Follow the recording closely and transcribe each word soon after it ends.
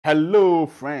Hello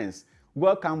friends,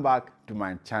 welcome back to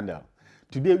my channel.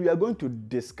 Today we are going to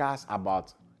discuss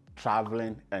about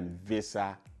traveling and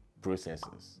visa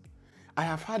processes. I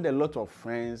have had a lot of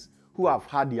friends who have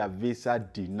had their visa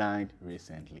denied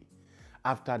recently.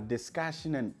 After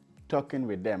discussion and talking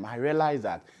with them, I realized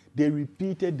that they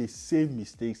repeated the same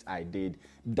mistakes I did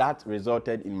that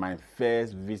resulted in my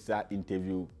first visa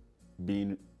interview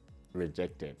being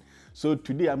rejected. So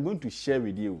today I'm going to share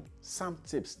with you some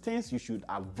tips, things you should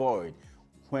avoid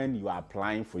when you are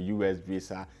applying for US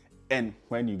visa and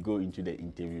when you go into the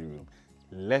interview room.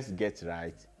 Let's get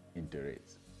right into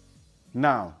it.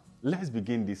 Now, let's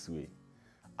begin this way.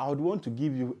 I would want to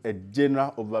give you a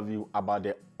general overview about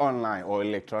the online or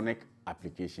electronic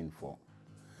application form.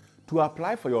 To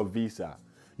apply for your visa,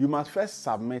 you must first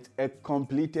submit a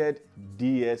completed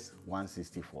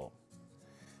DS-164.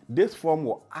 This form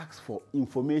will ask for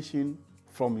information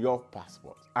from your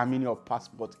passport. Your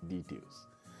passport details.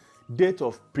 Date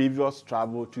of previous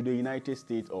travel to the United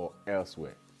States or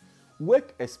elsewhere.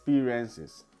 Work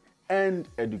experiences and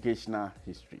educational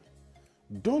history.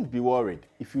 Don't be worried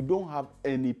if you don't have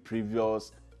any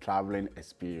previous traveling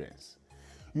experience.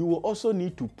 You will also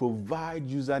need to provide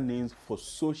usernames for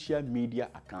social media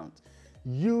accounts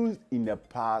used in the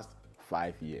past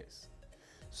 5 years.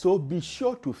 So be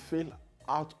sure to fill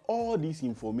out all this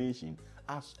information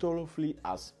as thoroughly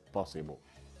as possible.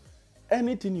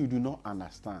 Anything you do not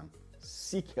understand,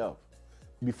 seek help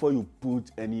before you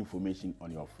put any information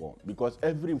on your form, because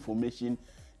every information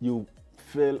you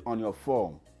fill on your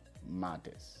form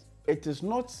matters. It is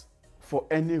not for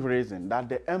any reason that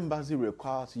the embassy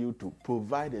requires you to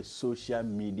provide a social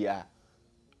media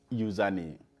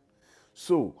username.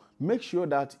 So make sure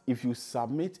that if you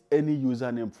submit any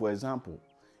username, for example,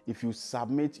 if you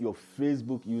submit your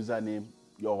Facebook username,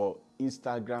 your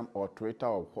Instagram or Twitter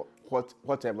or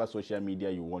whatever social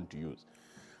media you want to use,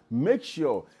 make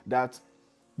sure that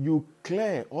you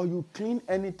clear or you clean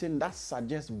anything that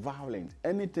suggests violence,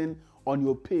 anything on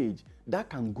your page that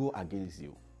can go against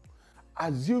you.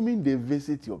 Assuming they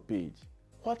visit your page,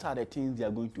 what are the things they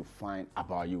are going to find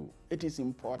about you? It is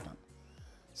important.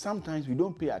 Sometimes we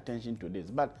don't pay attention to this,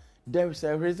 but there is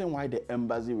a reason why the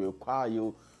embassy requires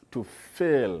you to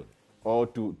fill or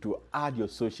to add your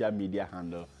social media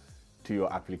handle to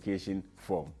your application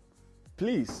form.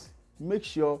 Please make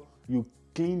sure you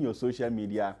clean your social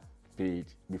media page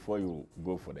before you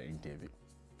go for the interview.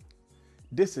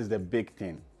 This is the big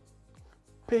thing.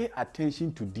 Pay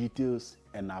attention to details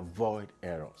and avoid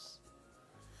errors.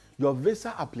 Your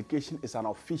visa application is an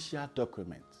official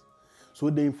document, so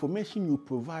the information you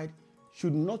provide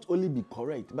should not only be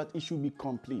correct, but it should be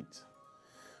complete.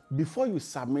 Before you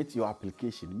submit your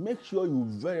application, make sure you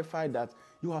verify that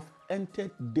you have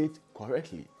entered date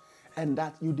correctly and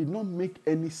that you did not make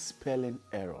any spelling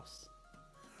errors.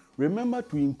 Remember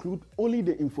to include only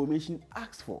the information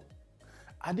asked for.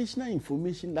 Additional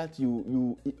information that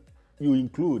you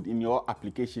include in your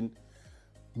application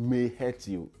may hurt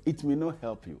you. It may not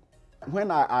help you.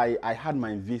 When I had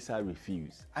my visa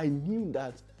refused, I knew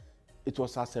that it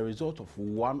was as a result of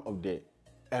one of the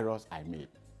errors I made.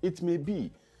 It may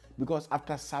be because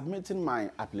after submitting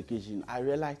my application, I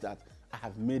realized that I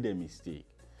have made a mistake.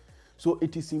 So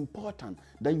it is important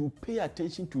that you pay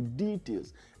attention to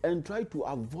details and try to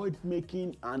avoid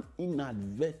making an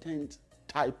inadvertent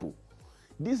typo.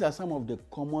 These are some of the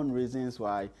common reasons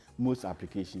why most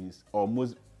applications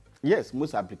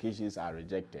are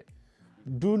rejected.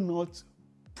 Do not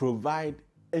provide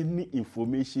any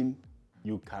information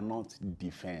you cannot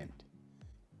defend.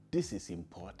 This is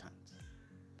important.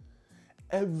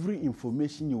 Every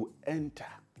information you enter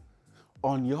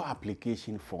on your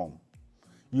application form,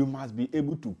 you must be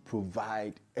able to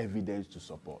provide evidence to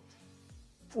support.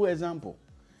 For example,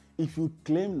 if you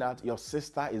claim that your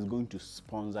sister is going to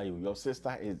sponsor you, your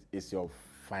sister is your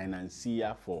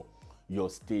financier for your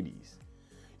studies,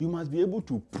 you must be able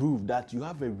to prove that you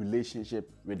have a relationship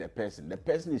with the person. The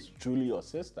person is truly your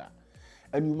sister.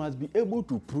 And you must be able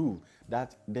to prove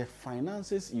that the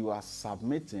finances you are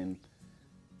submitting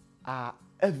are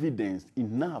evidence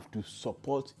enough to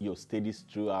support your studies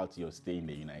throughout your stay in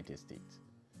the United States.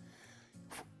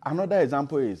 Another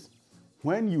example is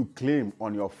when you claim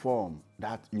on your form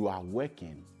that you are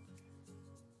working,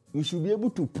 you should be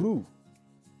able to prove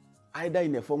either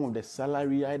in the form of the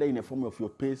salary, either in the form of your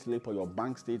pay slip or your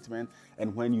bank statement.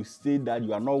 And when you state that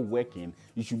you are not working,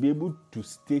 you should be able to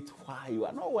state why you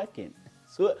are not working.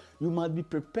 So you must be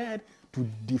prepared to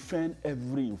defend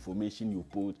every information you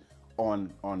put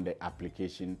on the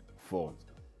application form.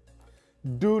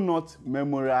 Do not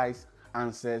memorize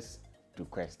answers to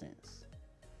questions.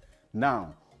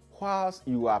 Now, whilst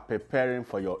you are preparing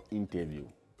for your interview,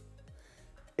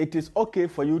 It is okay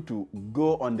for you to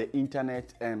go on the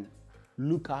internet and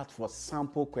look out for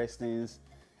sample questions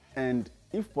and,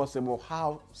 if possible,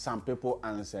 how some people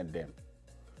answered them.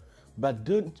 But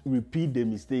don't repeat the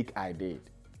mistake I did.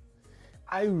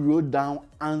 I wrote down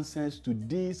answers to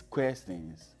these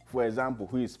questions. For example,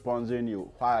 who is sponsoring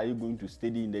you? Why are you going to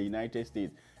study in the United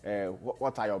States?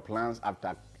 What are your plans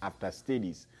after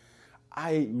studies?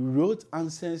 I wrote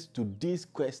answers to these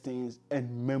questions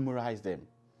and memorized them.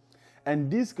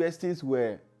 And these questions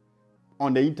were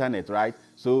on the internet, right?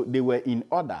 So they were in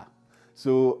order.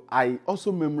 So I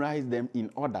also memorized them in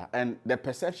order. And the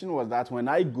perception was that when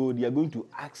I go, they are going to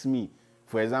ask me,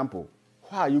 for example,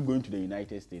 why are you going to the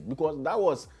United States? Because that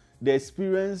was the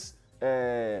experience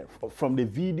from the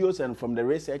videos and from the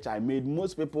research I made.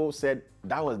 Most people said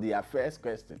that was their first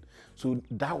question. So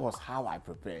that was how I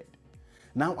prepared.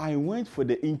 Now I went for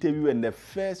the interview and the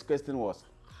first question was,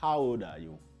 how old are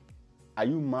you? Are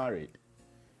you married?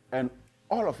 And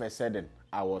all of a sudden,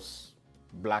 I was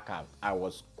blackout. I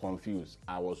was confused.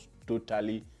 I was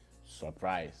totally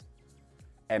surprised.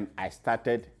 And I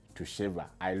started to shiver.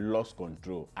 I lost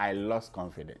control. I lost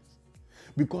confidence.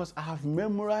 Because I have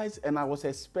memorized and I was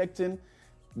expecting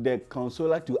the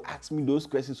counselor to ask me those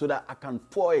questions so that I can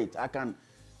pour it. I can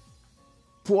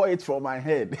pour it from my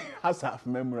head as I've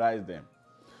memorized them.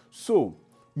 So,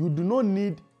 you do not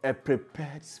need a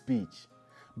prepared speech,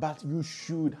 but you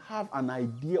should have an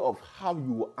idea of how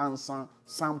you will answer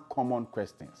some common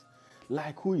questions.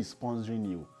 Like, who is sponsoring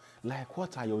you? Like,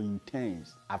 what are your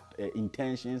intentions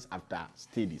after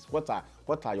studies? What are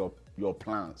your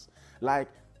plans? Like,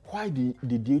 why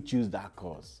did you choose that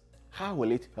course? How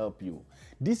will it help you?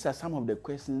 These are some of the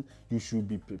questions you should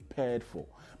be prepared for.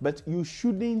 But you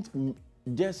shouldn't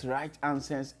just write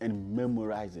answers and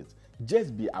memorize it.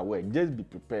 Just be aware, just be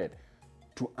prepared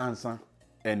to answer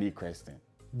any question.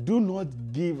 Do not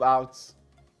give out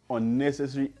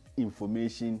unnecessary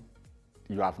information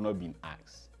you have not been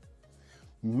asked.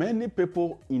 Many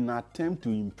people, in an attempt to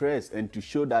impress and to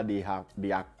show that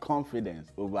they are confident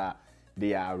over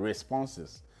their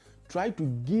responses, try to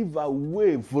give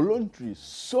away voluntarily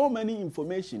so many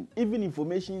information, even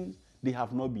information they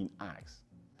have not been asked.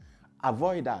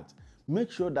 Avoid that.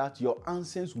 Make sure that your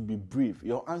answers will be brief,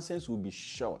 your answers will be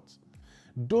short.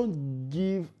 Don't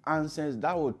give answers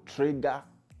that will trigger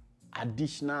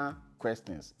additional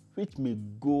questions which may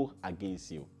go against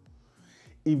you.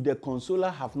 If the consular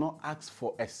have not asked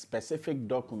for a specific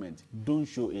document, don't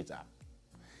show it up.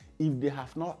 If they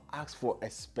have not asked for a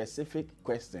specific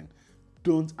question,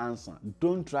 don't answer.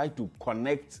 Don't try to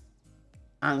connect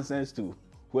answers to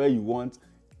where you want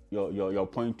your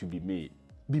point to be made.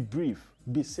 Be brief,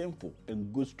 be simple,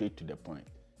 and go straight to the point.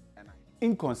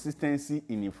 Inconsistency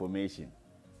in information.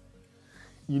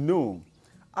 You know,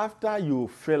 after you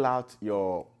fill out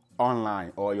your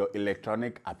online or your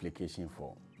electronic application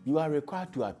form, you are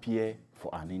required to appear for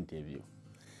an interview.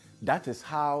 That is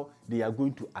how they are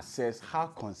going to assess how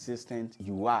consistent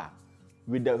you are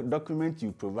with the document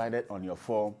you provided on your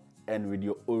form and with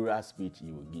your oral speech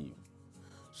you will give.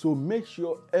 So make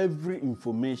sure every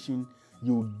information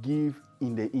you give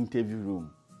in the interview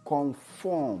room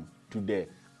conform to the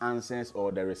answers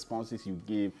or the responses you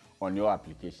gave on your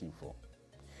application form.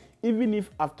 Even if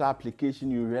after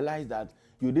application you realize that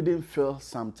you didn't feel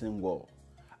something well,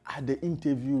 at the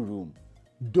interview room,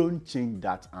 don't change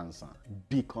that answer.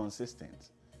 Be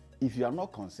consistent. If you are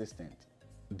not consistent,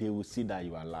 they will see that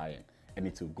you are lying and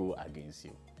it will go against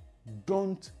you.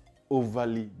 Don't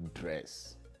overly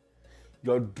dress.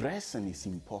 Your dressing is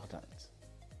important.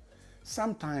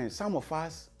 Sometimes some of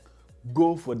us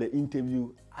go for the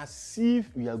interview as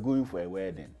if we are going for a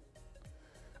wedding,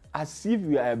 as if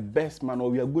we are a best man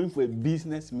or we are going for a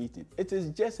business meeting. It is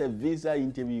just a visa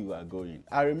interview you are going.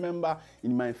 I remember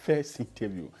in my first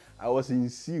interview, I was in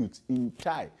suit, in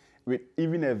tie, with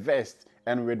even a vest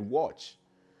and with watch.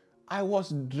 I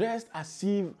was dressed as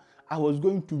if I was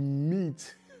going to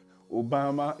meet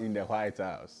Obama in the White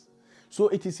House. So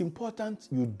it is important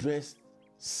you dress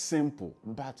simple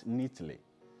but neatly.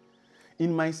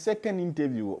 In my second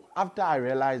interview, after I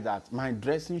realized that my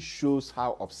dressing shows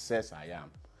how obsessed I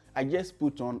am, I just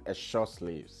put on a short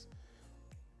sleeves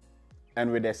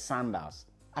and with the sandals.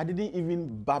 I didn't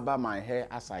even barber my hair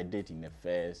as I did in the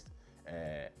first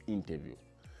interview,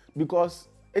 because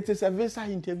it is a visa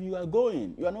interview you are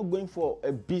going. You are not going for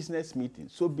a business meeting.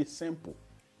 So be simple,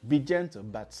 be gentle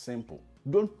but simple.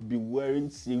 Don't be wearing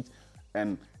suits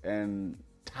and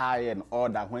tie and all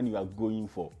that when you are going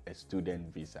for a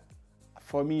student visa.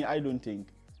 For me, I don't think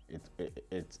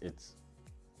it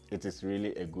is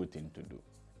really a good thing to do.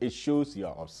 It shows you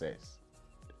are obsessed.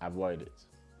 Avoid it.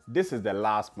 This is the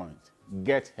last point.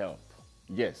 Get help.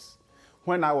 Yes.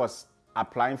 When I was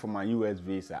applying for my US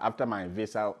visa, after my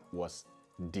visa was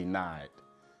denied,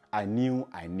 I knew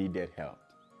I needed help.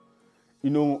 You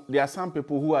know, there are some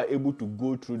people who are able to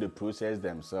go through the process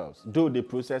themselves, though the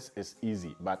process is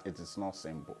easy, but it is not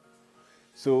simple.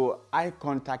 So I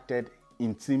contacted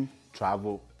Intim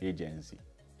Travel Agency.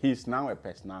 He is now a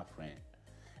personal friend.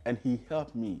 And he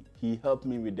helped me. He helped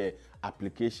me with the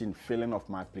application, filling of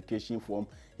my application form.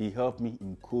 He helped me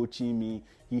in coaching me.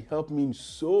 He helped me in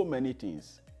so many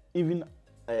things. Even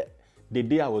the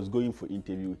day I was going for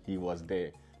interview, he was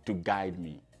there to guide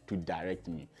me, to direct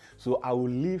me. So I will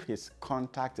leave his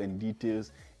contact and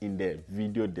details in the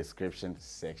video description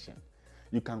section.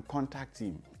 You can contact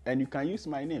him and you can use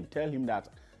my name. Tell him that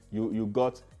you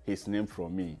got his name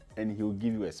from me and he will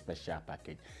give you a special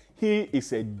package. He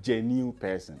is a genuine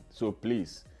person. So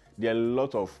please, there are a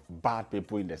lot of bad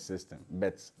people in the system,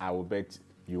 but I will bet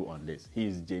you on this. He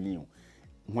is genuine.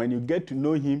 When you get to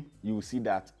know him, you will see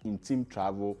that Intim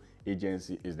Travel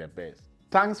Agency is the best.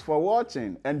 Thanks for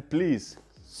watching, and please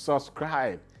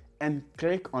subscribe and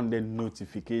click on the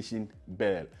notification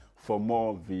bell for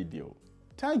more video.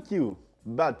 Thank you,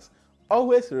 but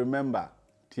always remember,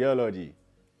 theology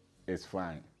is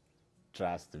fine.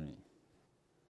 Trust me.